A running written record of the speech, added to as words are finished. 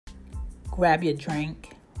Grab your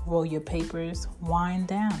drink, roll your papers, wind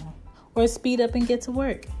down, or speed up and get to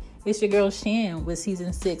work. It's your girl Shan with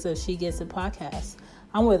season 6 of She Gets It podcast.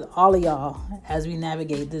 I'm with all of y'all as we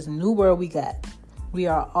navigate this new world we got. We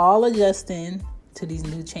are all adjusting to these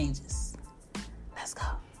new changes. Let's go.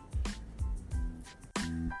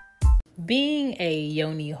 Being a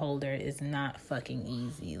yoni holder is not fucking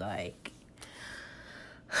easy.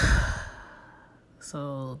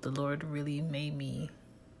 So the Lord really made me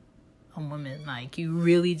a woman. You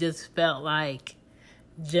really just felt like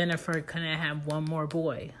Jennifer couldn't have one more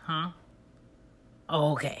boy, huh?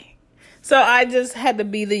 Okay. So I just had to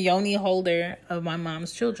be the yoni holder of my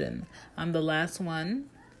mom's children. I'm the last one,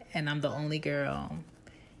 and I'm the only girl.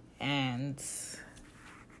 And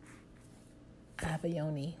I have a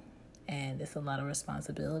yoni, and it's a lot of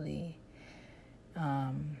responsibility.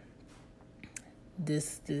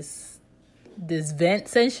 This vent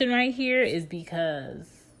session right here is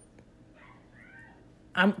because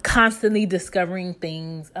I'm constantly discovering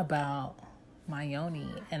things about my yoni.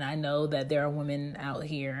 And I know that there are women out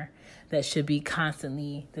here that should be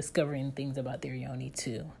constantly discovering things about their yoni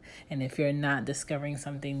too. And if you're not discovering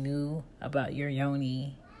something new about your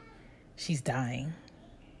yoni, she's dying.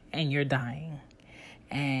 And you're dying.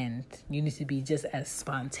 And you need to be just as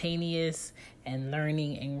spontaneous and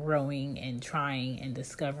learning and growing and trying and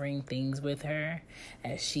discovering things with her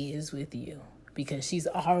as she is with you. Because she's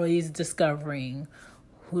always discovering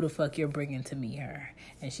who the fuck you're bringing to meet her.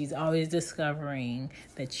 And she's always discovering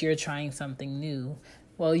that you're trying something new.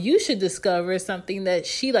 Well, you should discover something that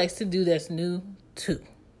she likes to do that's new too.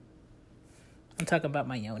 I'm talking about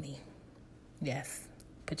my yoni. Yes.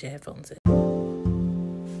 Put your headphones in.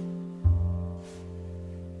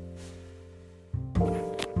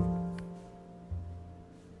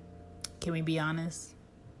 Can we be honest?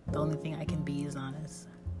 The only thing I can be is honest.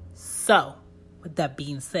 So, with that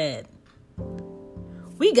being said,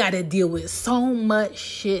 we got to deal with so much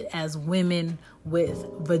shit as women with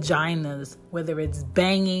vaginas, whether it's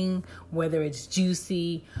banging, whether it's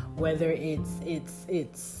juicy, whether it's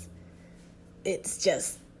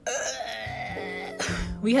just,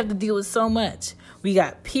 we have to deal with so much. We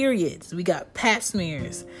got periods, we got pap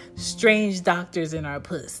smears, strange doctors in our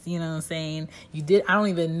puss. You know what I'm saying? I don't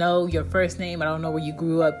even know your first name. I don't know where you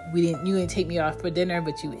grew up. You didn't take me off for dinner,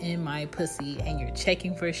 but you in my pussy and you're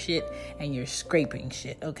checking for shit and you're scraping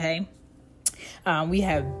shit, okay? We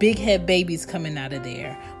have big head babies coming out of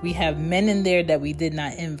there. We have men in there that we did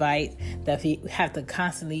not invite, that we have to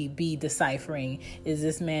constantly be deciphering. Is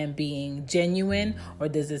this man being genuine, or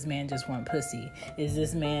does this man just want pussy? Is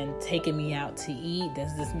this man taking me out to eat?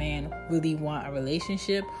 Does this man really want a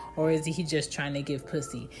relationship, or is he just trying to give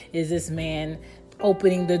pussy? Is this man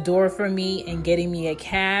opening the door for me and getting me a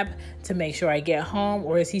cab to make sure I get home,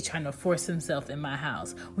 or is he trying to force himself in my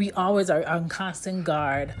house? We always are on constant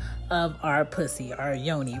guard of our pussy, our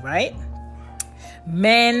yoni, right?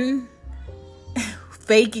 Men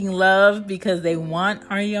faking love because they want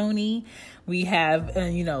our yoni. We have,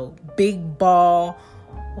 big ball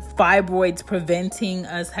fibroids preventing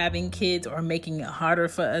us having kids or making it harder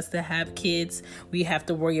for us to have kids. We have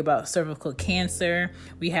to worry about cervical cancer.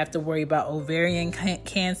 We have to worry about ovarian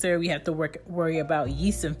cancer. We have to worry about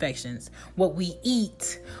yeast infections. What we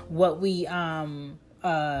eat, what we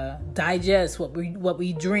digest, what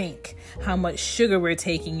we drink, how much sugar we're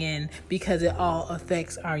taking in, because it all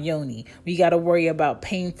affects our yoni. We got to worry about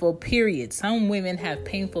painful periods. Some women have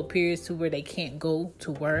painful periods to where they can't go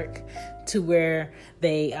to work, to where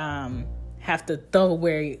they have to throw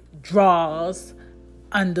away drawers,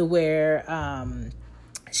 underwear,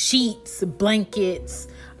 sheets, blankets.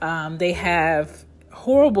 They have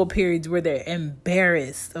horrible periods where they're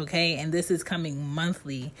embarrassed, okay? And this is coming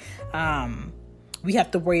monthly. We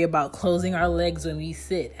have to worry about closing our legs when we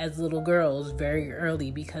sit as little girls very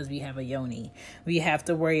early because we have a yoni. We have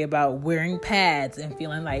to worry about wearing pads and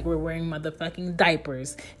feeling like we're wearing motherfucking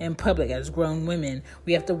diapers in public as grown women.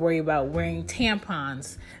 We have to worry about wearing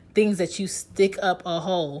tampons, things that you stick up a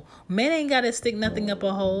hole. Men ain't got to stick nothing up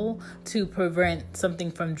a hole to prevent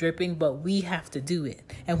something from dripping, but we have to do it.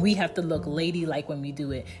 And we have to look ladylike when we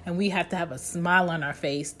do it. And we have to have a smile on our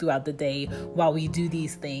face throughout the day while we do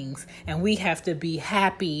these things. And we have to be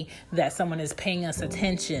happy that someone is paying us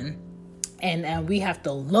attention. And we have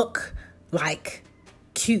to look like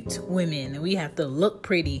cute women. And we have to look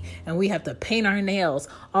pretty. And we have to paint our nails,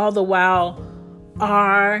 all the while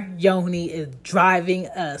our yoni is driving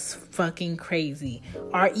us fucking crazy.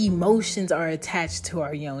 Our emotions are attached to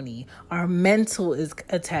our yoni. Our mental is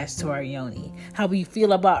attached to our yoni. How we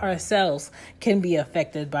feel about ourselves can be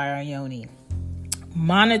affected by our yoni.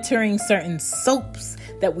 monitoring certain soaps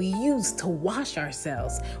that we use to wash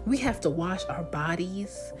ourselves. We have to wash our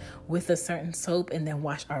bodies with a certain soap and then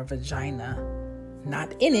wash our vagina.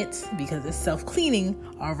 Not in it, because it's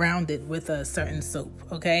self-cleaning, around it with a certain soap,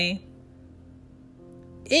 okay?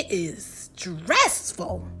 It is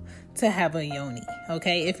stressful to have a yoni,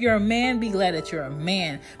 okay? If you're a man, be glad that you're a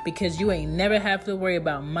man, because you ain't never have to worry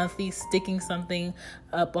about monthly sticking something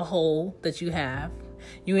up a hole that you have.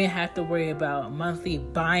 You ain't have to worry about monthly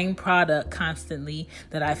buying product constantly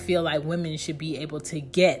that I feel like women should be able to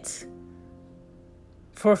get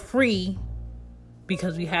for free,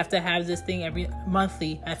 because we have to have this thing every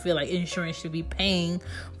monthly. I feel like insurance should be paying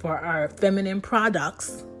for our feminine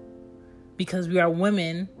products because we are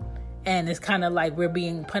women, and it's kind of like we're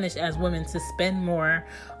being punished as women to spend more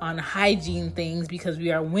on hygiene things because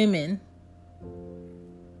we are women.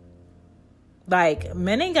 Like,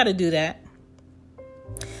 men ain't got to do that.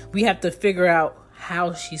 We have to figure out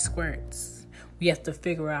how she squirts. We have to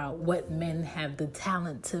figure out what men have the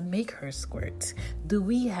talent to make her squirt. Do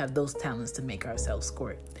we have those talents to make ourselves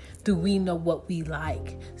squirt? Do we know what we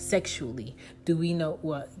like sexually? Do we know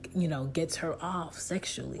what, gets her off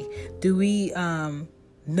sexually? Do we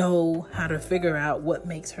know how to figure out what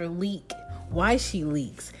makes her leak? Why she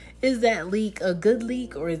leaks? Is that leak a good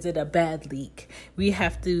leak or is it a bad leak? We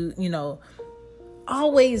have to,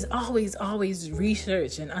 always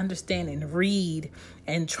research and understand and read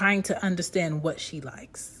and trying to understand what she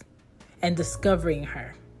likes and discovering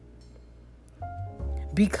her.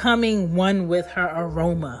 Becoming one with her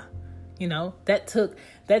aroma. That took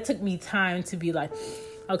me time to be like,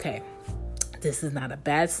 okay, this is not a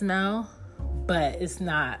bad smell, but it's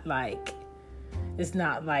not like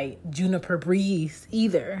juniper breeze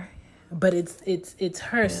either, but it's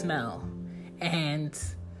her smell. And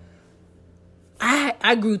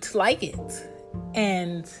I grew to like it,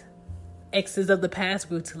 and exes of the past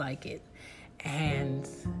grew to like it, and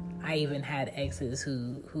I even had exes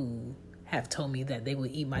who have told me that they would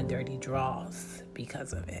eat my dirty drawers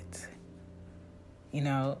because of it.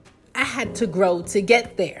 I had to grow to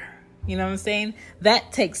get there. You know what I'm saying?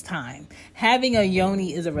 That takes time. Having a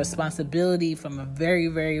yoni is a responsibility from a very,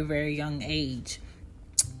 very, very young age.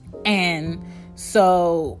 And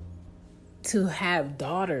so to have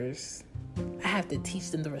daughters, I have to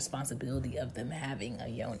teach them the responsibility of them having a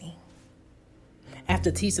yoni. I have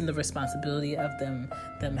to teach them the responsibility of them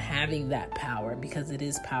having that power, because it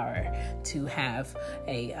is power to have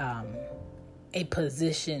a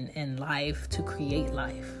position in life, to create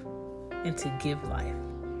life and to give life.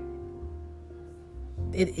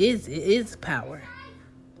 It is power.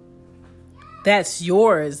 That's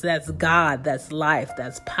yours. That's God. That's life.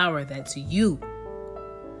 That's power. That's you.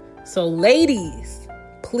 So ladies,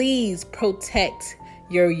 please protect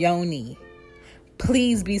your yoni.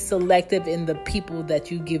 Please be selective in the people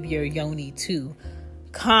that you give your yoni to.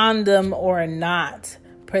 Condom or not,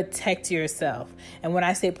 protect yourself. And when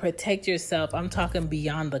I say protect yourself, I'm talking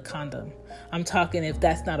beyond the condom. I'm talking if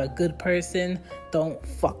that's not a good person, don't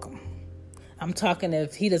fuck him. I'm talking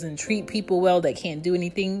if he doesn't treat people well that can't do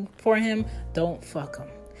anything for him, don't fuck him.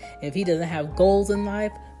 If he doesn't have goals in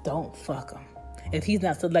life, don't fuck him. If he's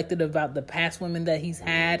not selective about the past women that he's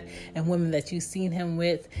had and women that you've seen him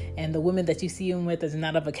with, and the women that you see him with is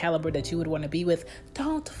not of a caliber that you would want to be with,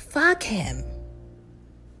 don't fuck him.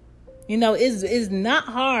 It's not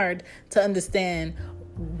hard to understand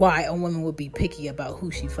why a woman would be picky about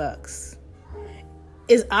who she fucks.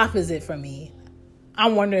 It's opposite for me.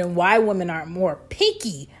 I'm wondering why women aren't more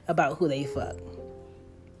picky about who they fuck.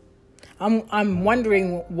 I'm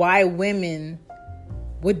wondering why women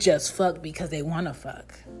would just fuck because they want to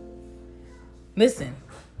fuck. Listen,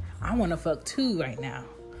 I want to fuck too right now.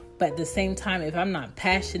 But at the same time, if I'm not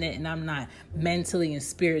passionate and I'm not mentally and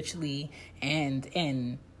spiritually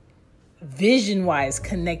and vision-wise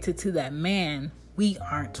connected to that man, we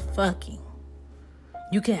aren't fucking.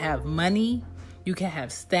 You can have money, you can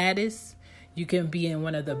have status, you can be in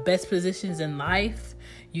one of the best positions in life,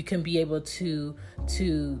 you can be able to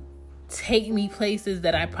take me places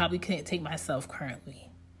that I probably couldn't take myself currently.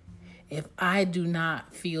 If I do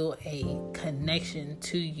not feel a connection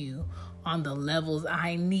to you on the levels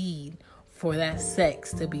I need for that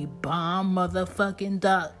sex to be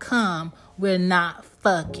bombmotherfucking.com, we're not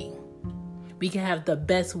fucking. We can have the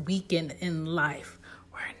best weekend in life.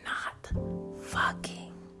 We're not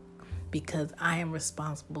fucking. Because I am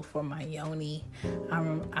responsible for my yoni.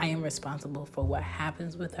 I am responsible for what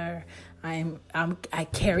happens with her. I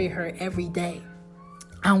carry her every day.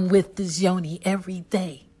 I'm with this yoni every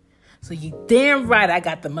day. So you damn right I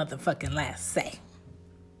got the motherfucking last say.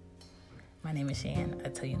 My name is Shan. I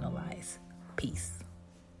tell you no lies. Peace.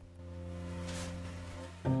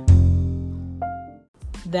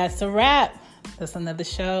 That's a wrap. That's another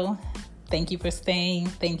show. Thank you for staying.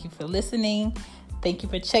 Thank you for listening. Thank you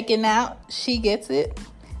for checking out She Gets It.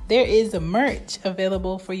 There is a merch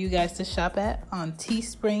available for you guys to shop at on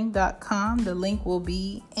teespring.com. The link will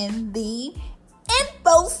be in the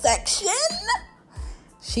info section.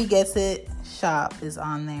 She Gets It shop is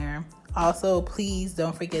on there. Also, please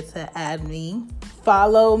don't forget to add me.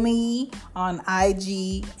 Follow me on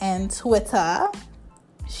IG and Twitter.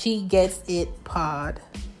 She Gets It Pod.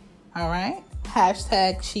 All right?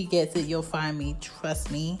 Hashtag She Gets It. You'll find me.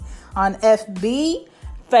 Trust me. On FB,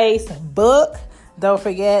 Facebook. Don't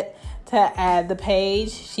forget to add the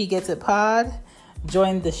page, She Gets It Pod.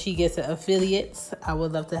 Join the She Gets It affiliates. I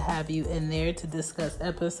would love to have you in there to discuss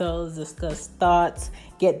episodes, discuss thoughts,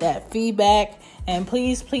 get that feedback. And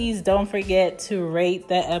please, please don't forget to rate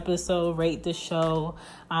the episode, rate the show.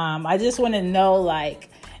 I just want to know,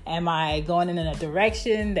 am I going in a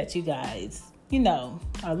direction that you guys,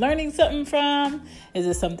 are learning something from? Is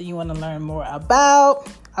it something you want to learn more about?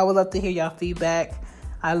 I would love to hear y'all feedback.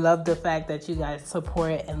 I love the fact that you guys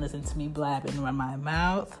support and listen to me blab and run my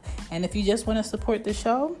mouth. And if you just want to support the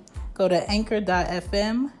show, go to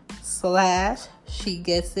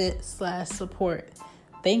anchor.fm/SheGetsIt/support.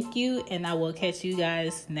 Thank you, and I will catch you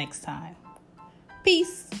guys next time.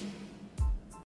 Peace.